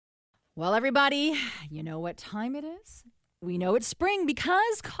Well, everybody, you know what time it is? We know it's spring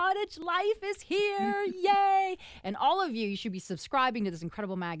because Cottage Life is here. Yay! And all of you should be subscribing to this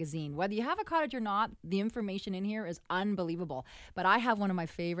incredible magazine. Whether you have a cottage or not, the information in here is unbelievable. But I have one of my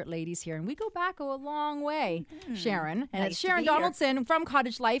favorite ladies here, and we go back a long way, Sharon. And Nice it's Sharon Donaldson from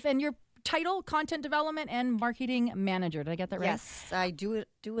Cottage Life, and your title, Content Development and Marketing Manager. Did I get that right? Yes, I do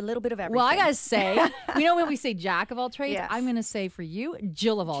a little bit of everything. Well, I got to say, you know when we say jack of all trades? Yes. I'm going to say for you,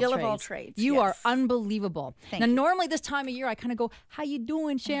 Jill of all trades. Jill of all trades, You yes. are unbelievable. Thank now, you. Normally this time of year, I kind of go, how you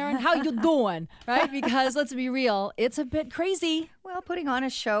doing, Sharon? How you doing? Right? Because let's be real, it's a bit crazy. Well, putting on a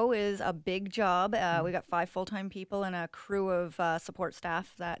show is a big job. We got 5 full-time people and a crew of support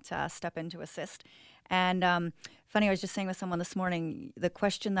staff that step in to assist. And funny, I was just saying with someone this morning, the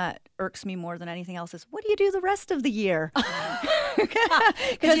question that irks me more than anything else is, what do you do the rest of the year?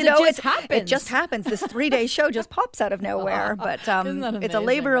 Because you know, it just happens. It just happens. This 3-day show just pops out of nowhere. But it's a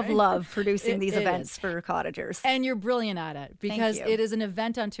labor of love producing these events for cottagers. And you're brilliant at it because you. it is an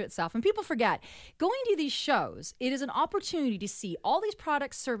event unto itself. And people forget, going to these shows, it is an opportunity to see all these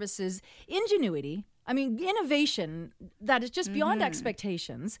products, services, ingenuity, I mean, innovation that is just beyond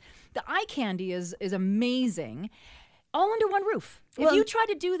expectations. The eye candy is amazing, all under one roof. If you try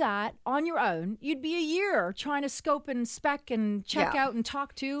to do that on your own, you'd be a year trying to scope and spec and check out and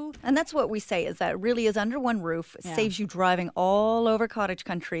talk to. And that's what we say, is that it really is under one roof. It saves you driving all over cottage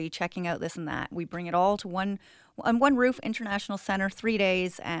country, checking out this and that. We bring it all to one roof, International Center, 3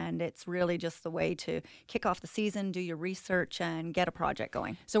 days, and it's really just the way to kick off the season, do your research, and get a project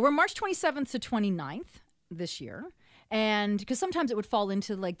going. So we're March 27th to 29th this year. And because sometimes it would fall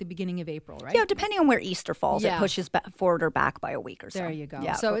into like the beginning of April, right? Yeah, depending on where Easter falls, it pushes forward or back by a week or so. There you go.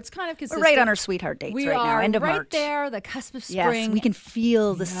 Yeah, so it's kind of consistent. We're right on our sweetheart dates right now, end of right March. there, the cusp of spring. Yes, we can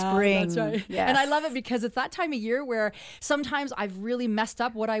feel the spring. That's right. Yes. And I love it because it's that time of year where sometimes I've really messed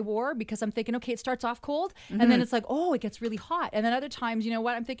up what I wore because I'm thinking, okay, it starts off cold, and then it's like, oh, it gets really hot. And then other times, you know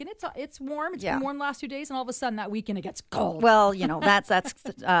what, I'm thinking it's warm. It's been warm the last 2 days, and all of a sudden that weekend it gets cold. Well, you know, that's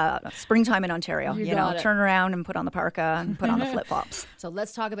springtime in Ontario. You know, got it. turn around and put on the parka and put on the flip-flops. So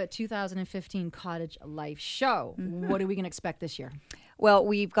let's talk about 2015 Cottage Life Show. What are we going to expect this year? Well,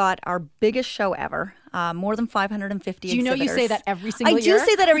 we've got our biggest show ever, more than 550 Do you know exhibitors. you say that every single year? I do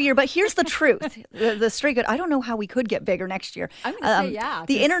say that every year, but here's the truth. the straight good, I don't know how we could get bigger next year. I'm going to say yeah.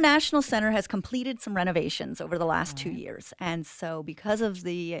 The International Center has completed some renovations over the last 2 years. And so because of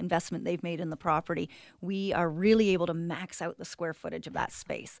the investment they've made in the property, we are really able to max out the square footage of that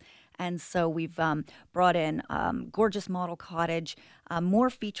space. And so we've brought in gorgeous model cottage, more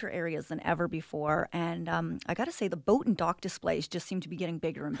feature areas than ever before. And I got to say, the boat and dock displays just seem to be getting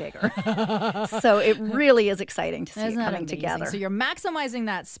bigger and bigger. So it really is exciting to see it coming together. So you're maximizing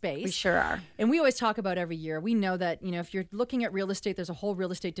that space. We sure are. And we always talk about every year. We know that, you know, if you're looking at real estate, there's a whole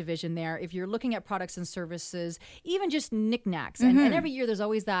real estate division there. If you're looking at products and services, even just knickknacks. And every year there's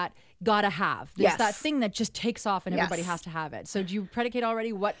always that gotta have. There's that thing that just takes off and everybody has to have it. So do you predicate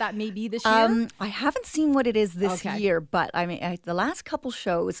already what that may be this year? I haven't seen what it is this year, but I mean, the last couple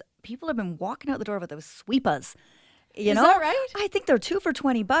shows, people have been walking out the door with those sweepas. You know, that right? I think they're 2 for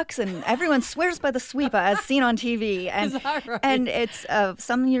 $20, and everyone swears by the sweepa as seen on TV. And, Is that right? And it's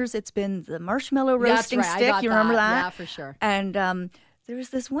some years it's been the marshmallow roasting That's right. stick. I got You remember that? Yeah, for sure. And there was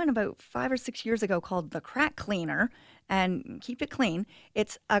this one about 5 or 6 years ago called the crack cleaner. And keep it clean.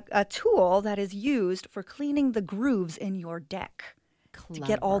 It's a tool that is used for cleaning the grooves in your deck. To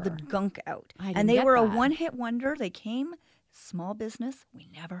get all the gunk out. And they were a one-hit wonder. They came, small business. We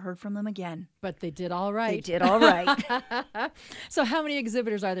never heard from them again. But they did all right. They did all right. So how many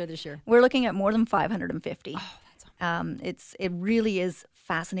exhibitors are there this year? We're looking at more than 550. Oh, that's amazing. It really is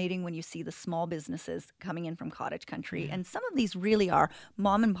fascinating when you see the small businesses coming in from cottage country. And some of these really are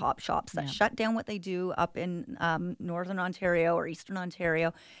mom and pop shops that shut down what they do up in Northern Ontario or Eastern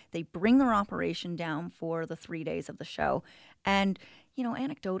Ontario. They bring their operation down for the 3 days of the show. And, you know,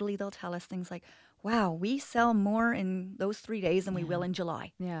 anecdotally, they'll tell us things like, wow, we sell more in those 3 days than we will in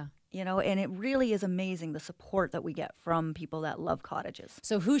July. Yeah. You know, and it really is amazing the support that we get from people that love cottages.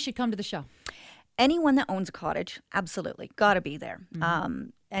 So who should come to the show? Anyone that owns a cottage, absolutely, got to be there.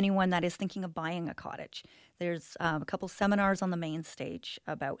 Anyone that is thinking of buying a cottage. There's a couple seminars on the main stage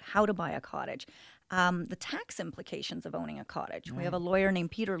about how to buy a cottage. The tax implications of owning a cottage. We have a lawyer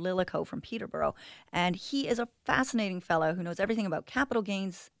named Peter Lillico from Peterborough, and he is a fascinating fellow who knows everything about capital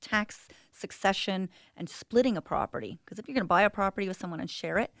gains, tax, succession, and splitting a property. Because if you're going to buy a property with someone and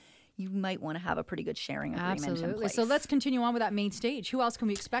share it, you might want to have a pretty good sharing agreement in place. So let's continue on with that main stage. Who else can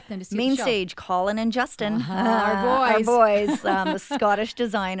we expect then to see main the show? stage, Colin and Justin. Our boys. Our boys. The Scottish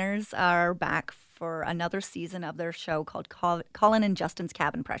designers are back for another season of their show called Colin and Justin's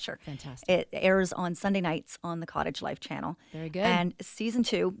Cabin Pressure. Fantastic. It airs on Sunday nights on the Cottage Life channel. Very good. And season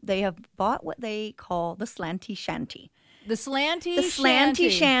 2, they have bought what they call the slanty shanty. The slanty The slanty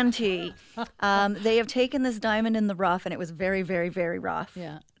shanty. They have taken this diamond in the rough, and it was very, very, very rough.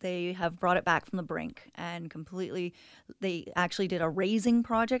 Yeah. They have brought it back from the brink and completely, they actually did a raising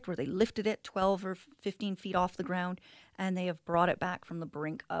project where they lifted it 12 or 15 feet off the ground, and they have brought it back from the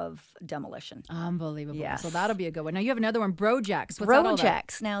brink of demolition. Unbelievable. Yes. So that'll be a good one. Now you have another one, Brojacks. What's that all about?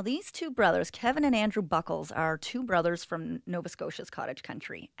 Brojacks. Now these two brothers, Kevin and Andrew Buckles, are two brothers from Nova Scotia's cottage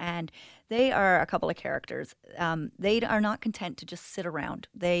country, and they are a couple of characters. They are not content to just sit around.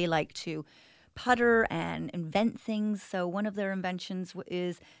 They like to putter and invent things. So one of their inventions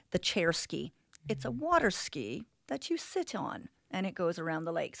is the chair ski. It's a water ski that you sit on, and it goes around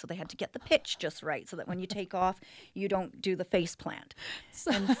the lake. So they had to get the pitch just right so that when you take off, you don't do the face plant.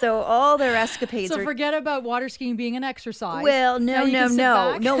 And so all their escapades So forget about water skiing being an exercise. Well, no.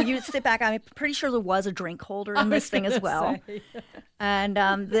 No, You sit back. I'm pretty sure there was a drink holder in this thing as well. And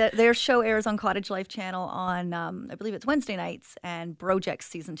their show airs on Cottage Life Channel on, I believe it's Wednesday nights, and Brojacks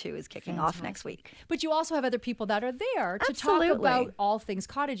Season 2 is kicking off next week. But you also have other people that are there to Absolutely. talk about all things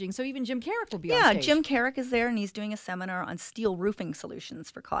cottaging. So even Jim Carrick will be on Yeah, stage. Jim Carrick is there, and he's doing a seminar on steel roofing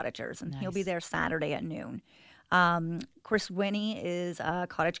solutions for cottagers, and he'll be there Saturday at noon. Chris Winnie is a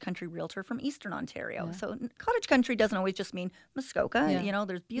cottage country realtor from Eastern Ontario. Yeah. So cottage country doesn't always just mean Muskoka. Yeah. You know,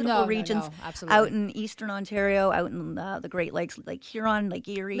 there's beautiful regions out in Eastern Ontario, out in the Great Lakes, Lake Huron, Lake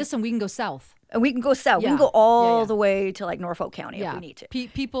Erie. Listen, we can go south. And we can go south. Yeah. We can go all the way to like Norfolk County if we need to.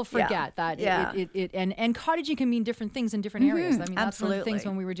 People forget that. And cottaging can mean different things in different areas. I mean, that's one of the things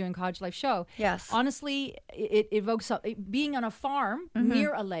when we were doing Cottage Life Show. Yes. Honestly, it evokes being on a farm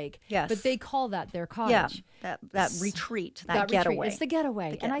near a lake. Yes. But they call that their cottage. Yeah. That retreat, that getaway. It's the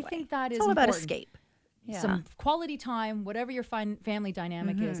getaway. And I think that is all important. about escape. Yeah. Some quality time, whatever your family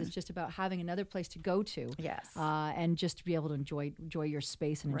dynamic is, it's just about having another place to go to. Yes. And just to be able to enjoy your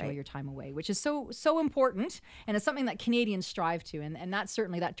space and enjoy your time away, which is so important. And it's something that Canadians strive to. And that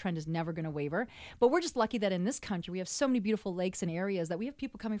certainly, that trend is never going to waver. But we're just lucky that in this country, we have so many beautiful lakes and areas that we have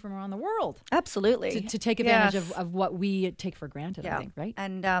people coming from around the world. Absolutely. To take advantage of what we take for granted, I think, right?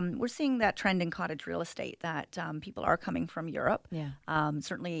 And we're seeing that trend in cottage real estate that people are coming from Europe. Yeah.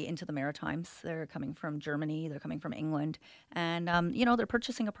 Certainly into the Maritimes. They're coming from Germany, they're coming from England, and they're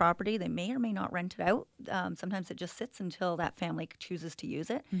purchasing a property. They may or may not rent it out. Sometimes it just sits until that family chooses to use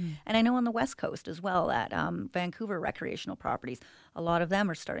it. And I know on the West Coast as well, at Vancouver recreational properties, a lot of them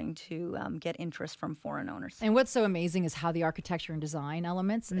are starting to get interest from foreign owners. And what's so amazing is how the architecture and design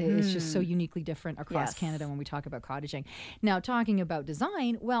elements is just so uniquely different across Canada when we talk about cottaging. Now, talking about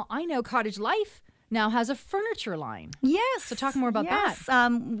design, well, I know Cottage Life now has a furniture line. Yes. So talk more about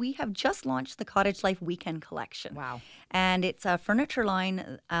that. We have just launched the Cottage Life Weekend Collection. Wow. And it's a furniture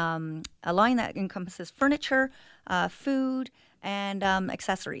line, a line that encompasses furniture, food, and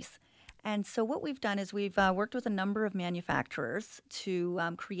accessories. And so what we've done is we've worked with a number of manufacturers to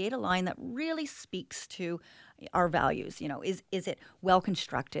create a line that really speaks to our values. You know, is it well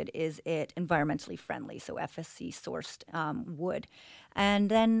constructed? Is it environmentally friendly? So FSC sourced wood. And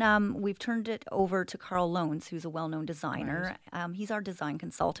then we've turned it over to Carl Loans, who's a well-known designer. Right. He's our design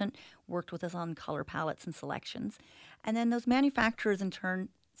consultant, worked with us on color palettes and selections. And then those manufacturers in turn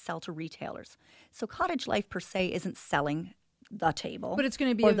sell to retailers. So Cottage Life per se isn't selling the table. But it's going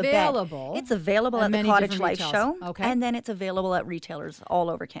to be available. It's available at the Cottage Life Show. Okay. And then it's available at retailers all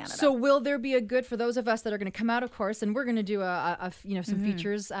over Canada. So will there be a good for those of us that are going to come out, of course, and we're going to do some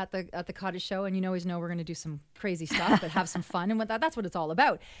features at the Cottage Show, and you always know we're going to do some crazy stuff, but have some fun, and that's what it's all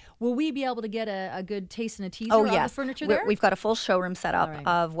about. Will we be able to get a good taste and a teaser of the furniture there? We've got a full showroom set up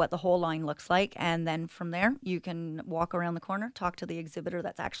of what the whole line looks like, and then from there you can walk around the corner, talk to the exhibitor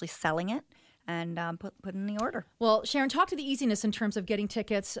that's actually selling it, and put in the order. Well, Sharon, talk to the easiness in terms of getting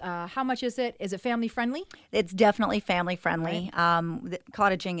tickets. How much is it? Is it family friendly? It's definitely family friendly. Right.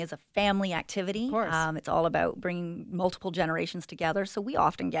 Cottaging is a family activity. Of course. It's all about bringing multiple generations together. So we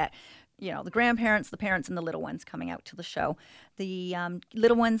often get, the grandparents, the parents, and the little ones coming out to the show. The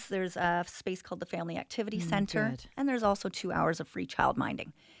little ones, there's a space called the Family Activity Center, and there's also 2 hours of free child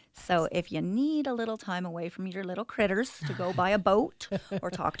minding. So if you need a little time away from your little critters to go buy a boat or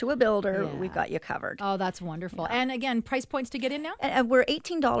talk to a builder, we've got you covered. Oh, that's wonderful. Yeah. And again, price points to get in now? We're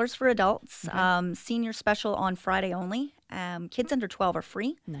 $18 for adults, senior special on Friday only. Kids under 12 are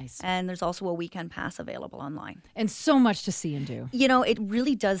free. Nice. And there's also a weekend pass available online. And so much to see and do. It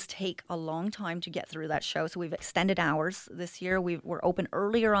really does take a long time to get through that show. So we've extended hours this year. We're open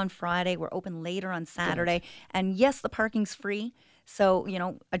earlier on Friday. We're open later on Saturday. Good. And yes, the parking's free. So,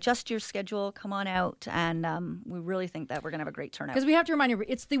 adjust your schedule, come on out, and we really think that we're going to have a great turnout. Because we have to remind you,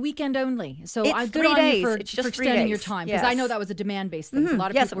 it's the weekend only. So it's I'm 3 good on days. you for It's just 3 extending days. your time. Yes. Because I know that was a demand-based thing. So a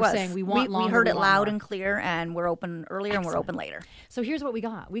lot of Yes, people were saying we want longer. We heard it want loud more. and clear, and we're open earlier and we're open later. So here's what we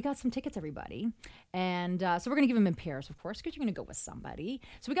got. We got some tickets, everybody. And so we're going to give them in pairs, of course, because you're going to go with somebody.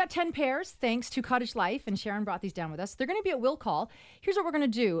 So we got 10 pairs, thanks to Cottage Life, and Sharon brought these down with us. They're going to be at Will Call. Here's what we're going to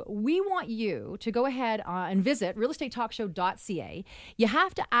do. We want you to go ahead and visit realestatetalkshow.ca. You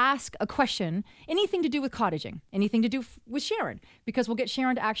have to ask a question, anything to do with cottaging, anything to do with Sharon, because we'll get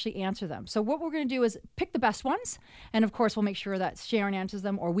Sharon to actually answer them. So what we're going to do is pick the best ones, and of course we'll make sure that Sharon answers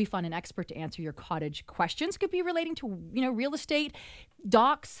them, or we find an expert to answer your cottage questions. Could be relating to real estate,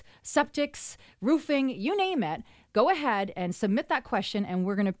 docks, septics, roofing, you name it. Go ahead and submit that question, and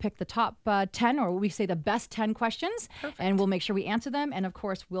we're going to pick the top 10, or we say the best 10 questions. Perfect. And we'll make sure we answer them. And of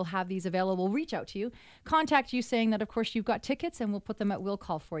course, we'll have these available. We'll reach out to you, contact you saying that, of course, you've got tickets, and we'll put them at Will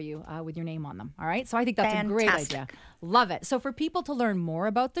Call for you with your name on them. All right. So I think that's a great idea. Love it. So for people to learn more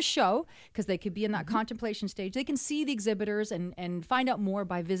about the show, because they could be in that contemplation stage, they can see the exhibitors and find out more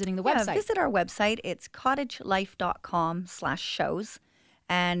by visiting the website. Visit our website. It's cottagelife.com/shows.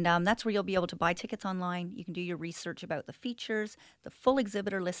 And that's where you'll be able to buy tickets online. You can do your research about the features. The full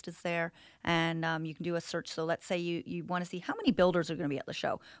exhibitor list is there. And you can do a search. So let's say you want to see how many builders are going to be at the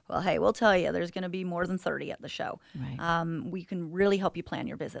show. Well, hey, we'll tell you there's going to be more than 30 at the show. Right. We can really help you plan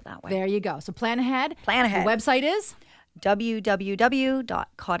your visit that way. There you go. So plan ahead. Plan ahead. The website is?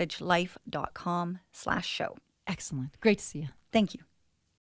 www.cottagelife.com/show. Excellent. Great to see you. Thank you.